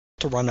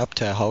to run up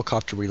to a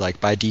helicopter we like.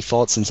 By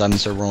default, since I'm the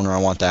server owner, I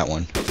want that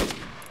one.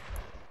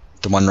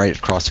 The one right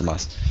across from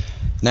us.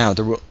 Now,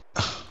 the rule...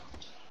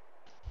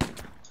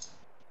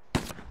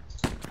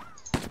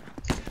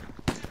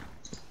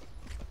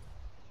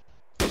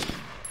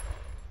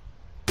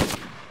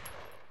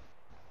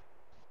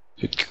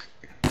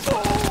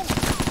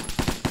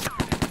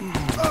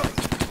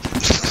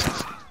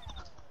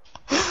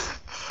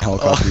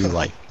 Helicopter you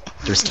like.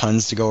 There's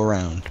tons to go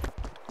around.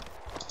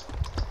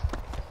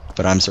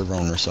 But I'm server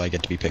owner, so I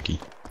get to be picky.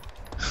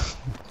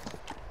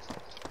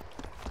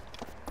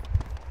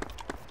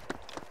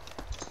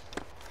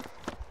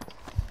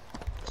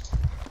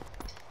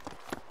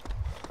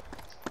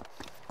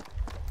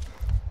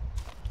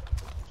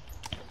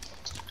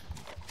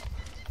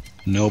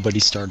 Nobody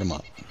start them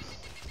up.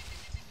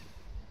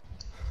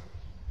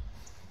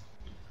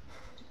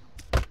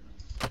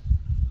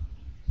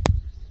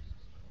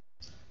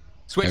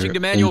 Switching to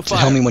manual fire.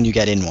 Tell me when you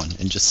get in one,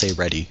 and just say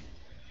ready.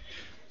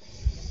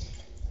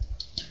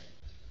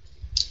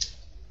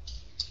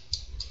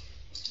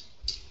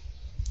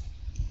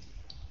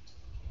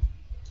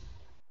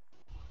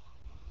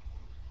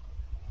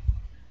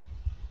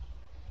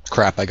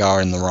 Crap, I got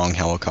in the wrong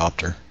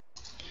helicopter.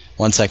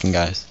 1 second,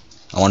 guys.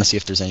 I want to see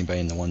if there's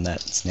anybody in the one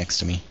that's next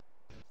to me.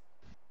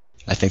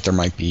 I think there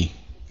might be.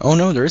 Oh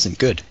no, there isn't.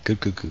 Good. Good.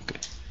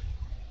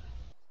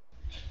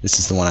 This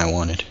is the one I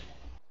wanted.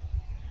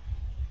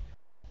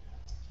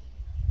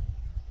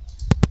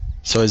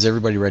 So is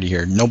everybody ready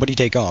here? Nobody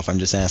take off. I'm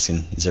just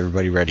asking. Is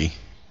everybody ready?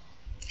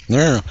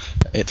 No.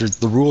 The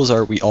rules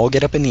are we all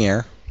get up in the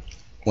air.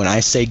 When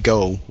I say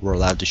go, we're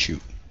allowed to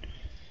shoot.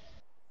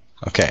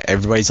 Okay,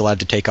 everybody's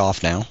allowed to take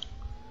off now.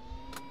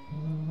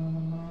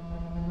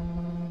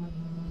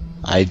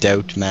 I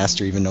doubt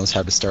Master even knows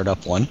how to start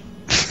up one.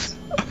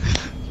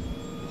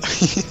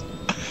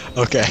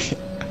 Okay.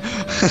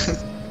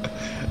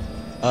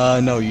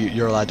 No,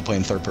 you're allowed to play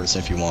in third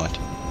person if you want.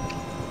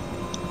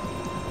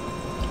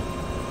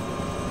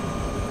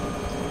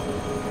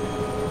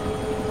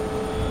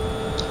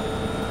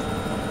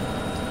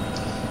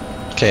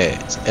 Okay,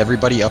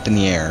 everybody up in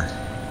the air.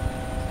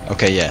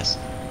 Okay, yes.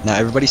 Now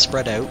everybody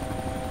spread out.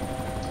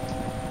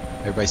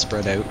 Everybody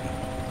spread out.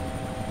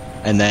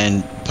 And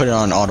then put it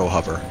on auto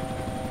hover.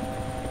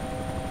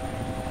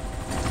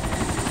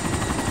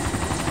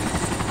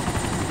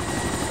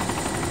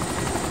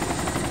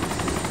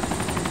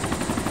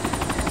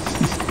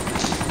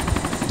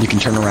 You can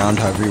turn around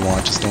however you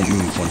want, just don't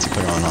move once you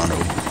put it on auto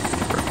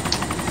hover.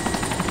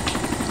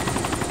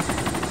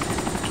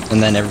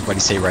 And then everybody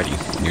say ready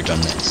when you're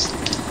done this.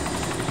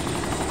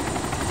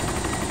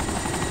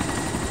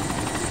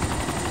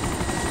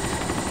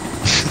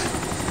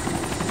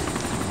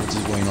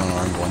 Going on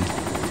armed one.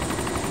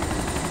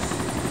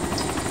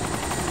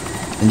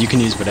 And you can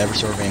use whatever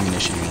sort of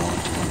ammunition you want.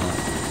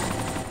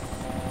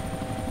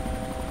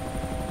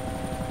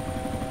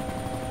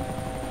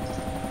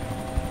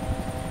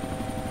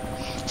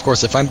 Of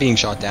course, if I'm being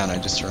shot down, I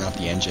just turn off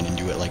the engine and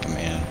do it like a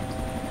man.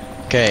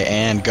 Okay,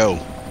 and go.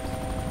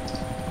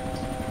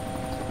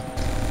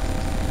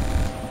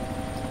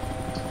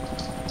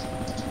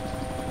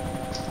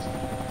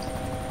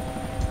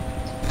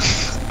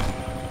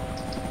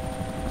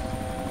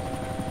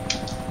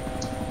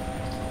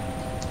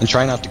 And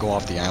try not to go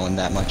off the island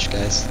that much,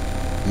 guys.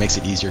 It makes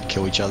it easier to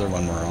kill each other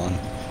when we're on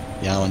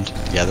the island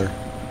together.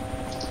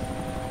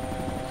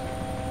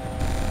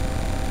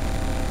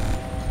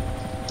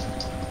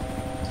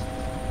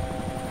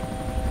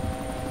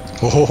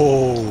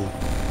 Oh,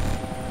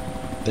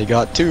 they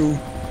got two.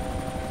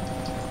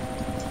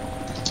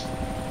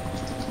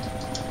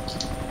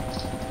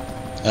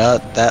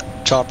 That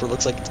chopper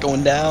looks like it's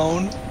going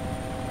down.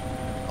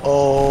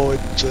 Oh, it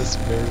just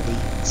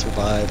barely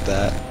survived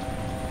that.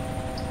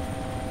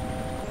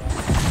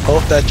 Oh,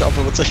 that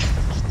chopper looks like...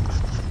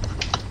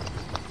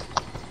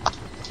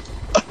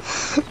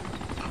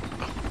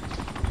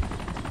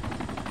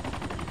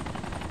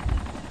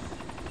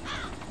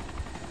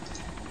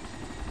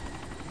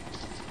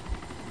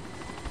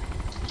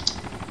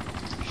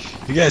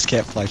 You guys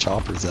can't fly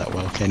choppers that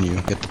well, can you?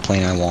 Get the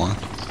plane I want.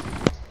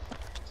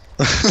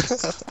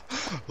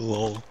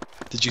 Lol.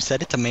 Did you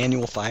set it to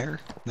manual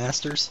fire,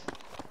 Masters?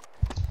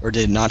 Or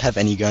did it not have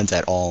any guns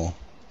at all?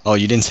 Oh,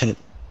 you didn't set it...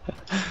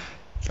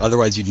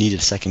 Otherwise you'd need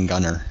a second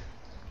gunner.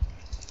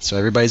 So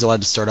everybody's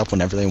allowed to start up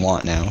whenever they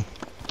want now.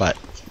 But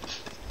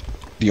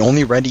the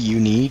only ready you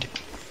need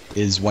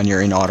is when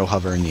you're in auto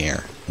hover in the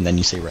air. And then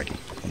you say ready.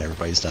 When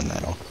everybody's done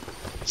that, I'll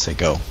say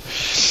go.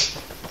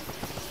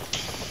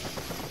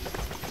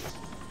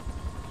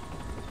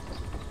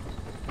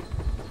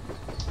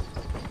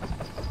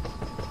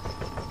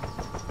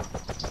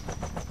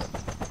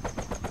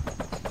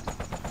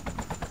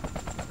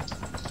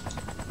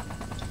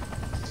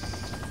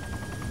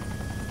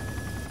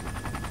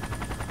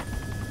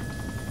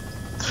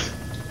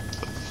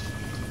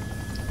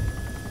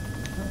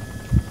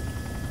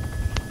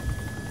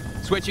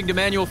 Switching to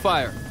manual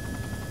fire.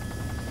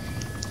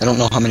 I don't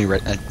know how many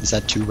is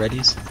that 2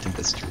 readies? I think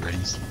that's 2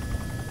 readies.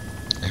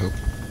 I hope.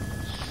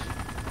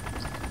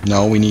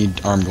 No, we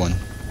need armed one.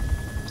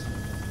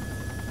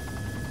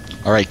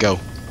 Alright, go.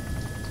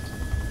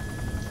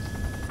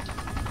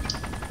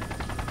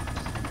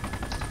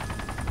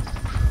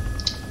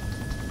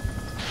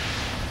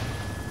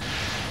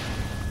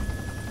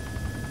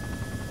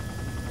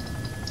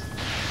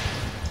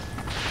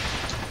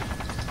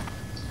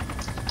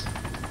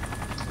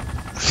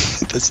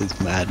 This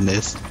is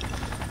madness.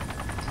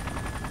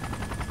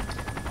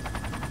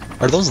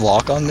 Are those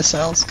lock-on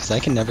missiles? Because I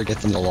can never get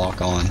them to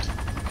lock on.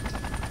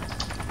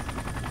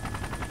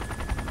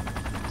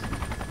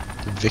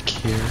 Vic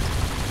here.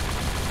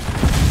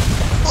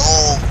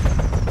 Oh!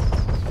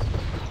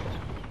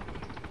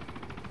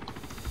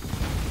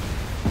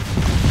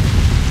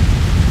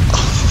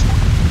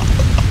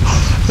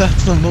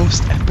 That's the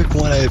most epic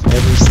one I've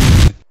ever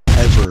seen.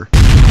 Ever.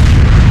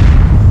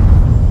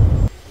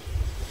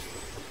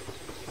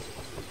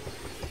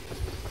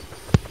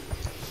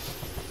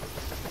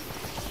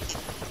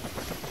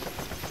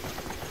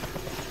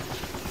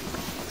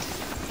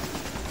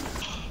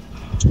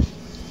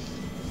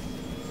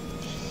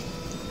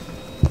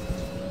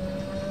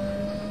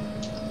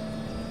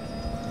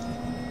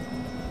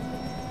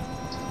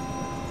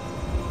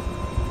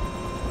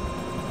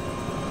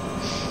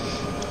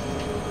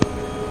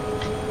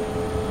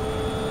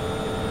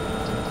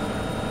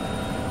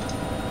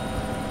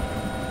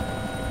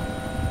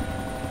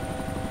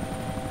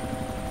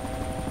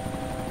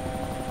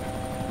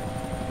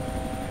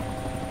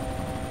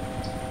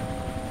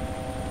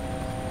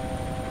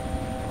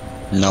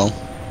 No.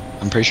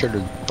 I'm pretty sure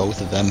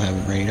both of them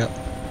haven't rated up.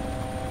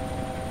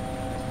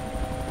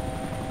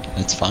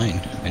 That's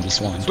fine. I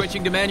just won.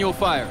 Switching to manual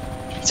fire.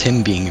 It's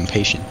him being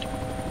impatient.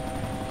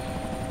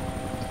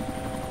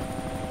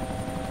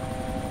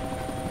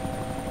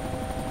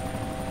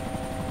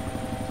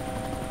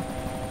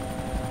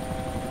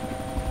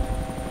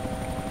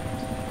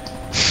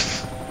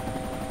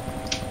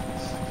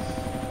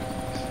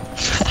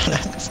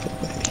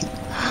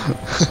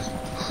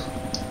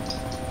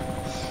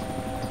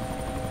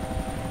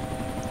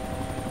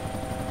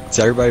 Is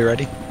everybody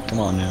ready? Come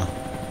on now.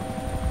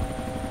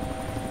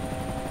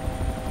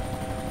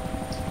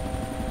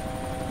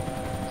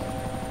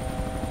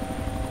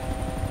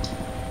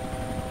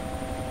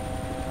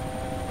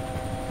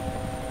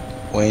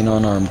 Waiting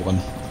on armed one.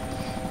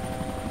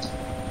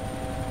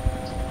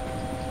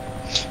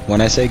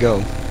 When I say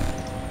go,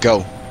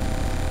 go.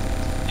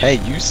 Hey,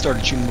 you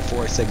started shooting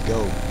before I said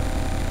go.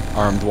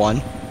 Armed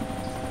one.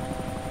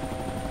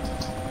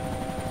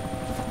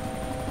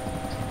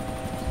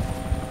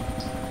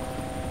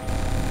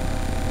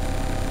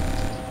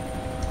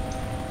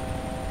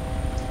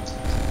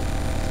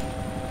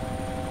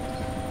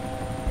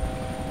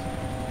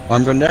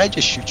 Armed one, did I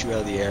just shoot you out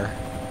of the air?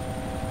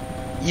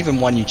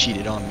 Even one, you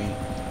cheated on me.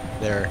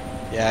 There.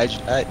 Yeah,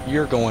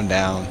 you're going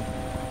down.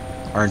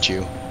 Aren't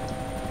you?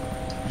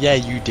 Yeah,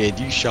 you did.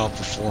 You shot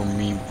before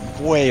me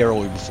way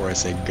early before I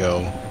said go.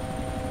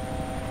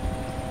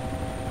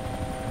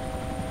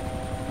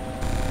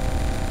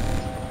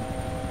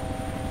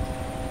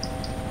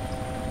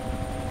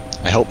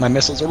 I hope my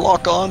missiles are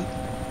lock on.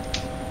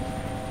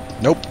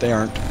 Nope, they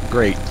aren't.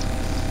 Great.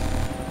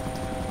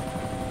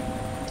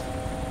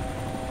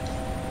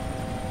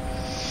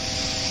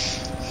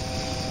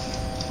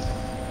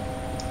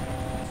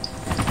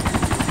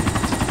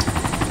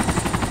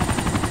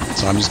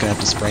 So I'm just gonna have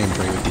to spray and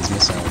pray with these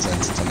missiles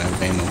then, since I'm out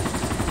of ammo.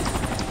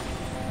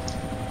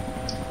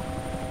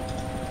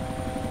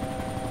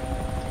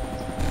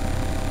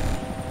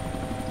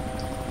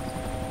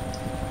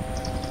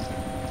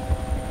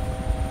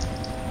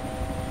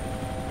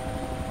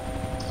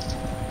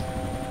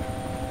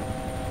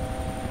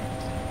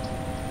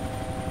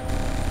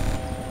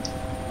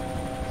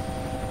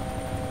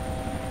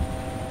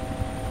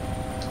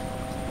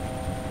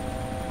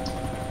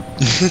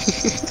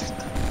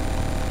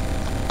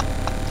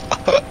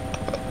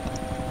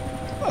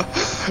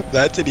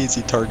 That's an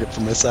easy target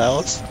for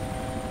missiles.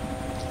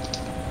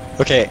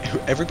 Okay,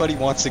 everybody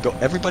wants to go.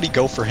 Everybody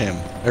go for him.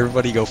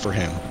 Everybody go for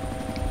him.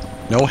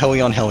 No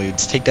heli on heli.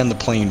 Let's take down the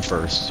plane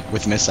first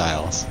with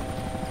missiles.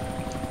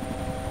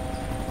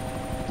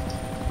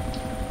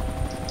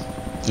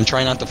 And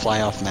try not to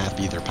fly off map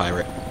either,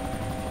 pirate.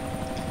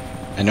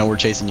 I know we're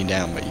chasing you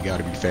down, but you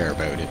gotta be fair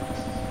about it.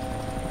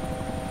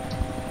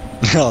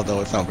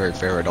 Although it's not very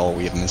fair at all,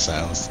 we have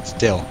missiles.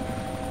 Still.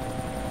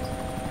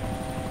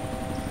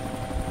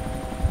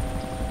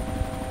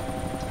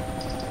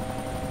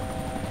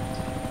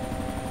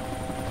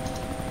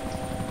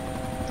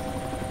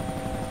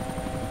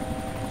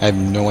 I have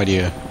no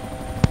idea.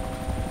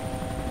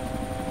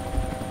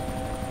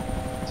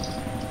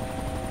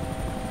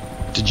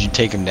 Did you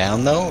take him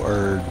down though,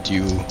 or do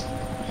you...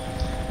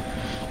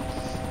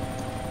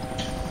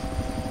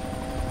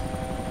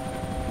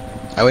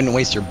 I wouldn't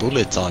waste your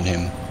bullets on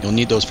him. You'll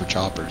need those for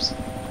choppers.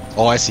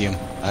 Oh, I see him.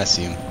 I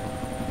see him.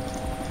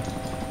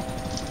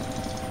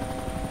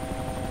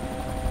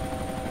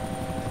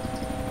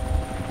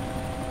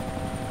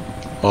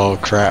 Oh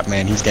crap,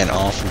 man. He's getting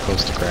awfully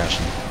close to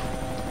crashing.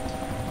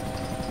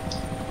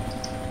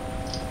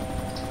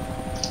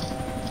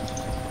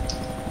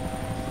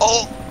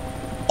 Oh!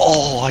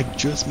 Oh, I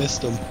just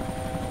missed him.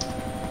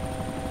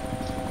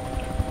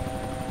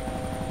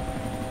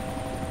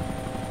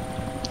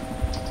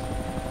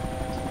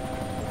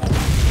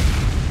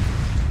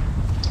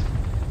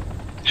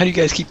 How do you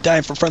guys keep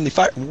dying from friendly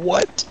fire?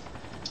 What?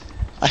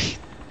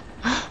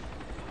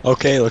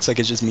 Okay, looks like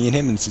it's just me and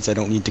him, and since I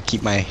don't need to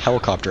keep my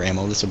helicopter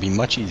ammo, this will be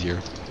much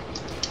easier.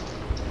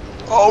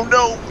 Oh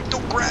no!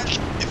 Don't crash!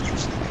 If you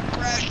fucking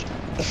crash!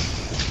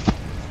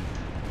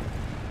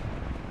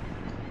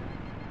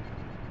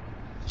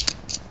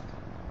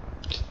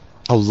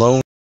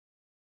 Alone.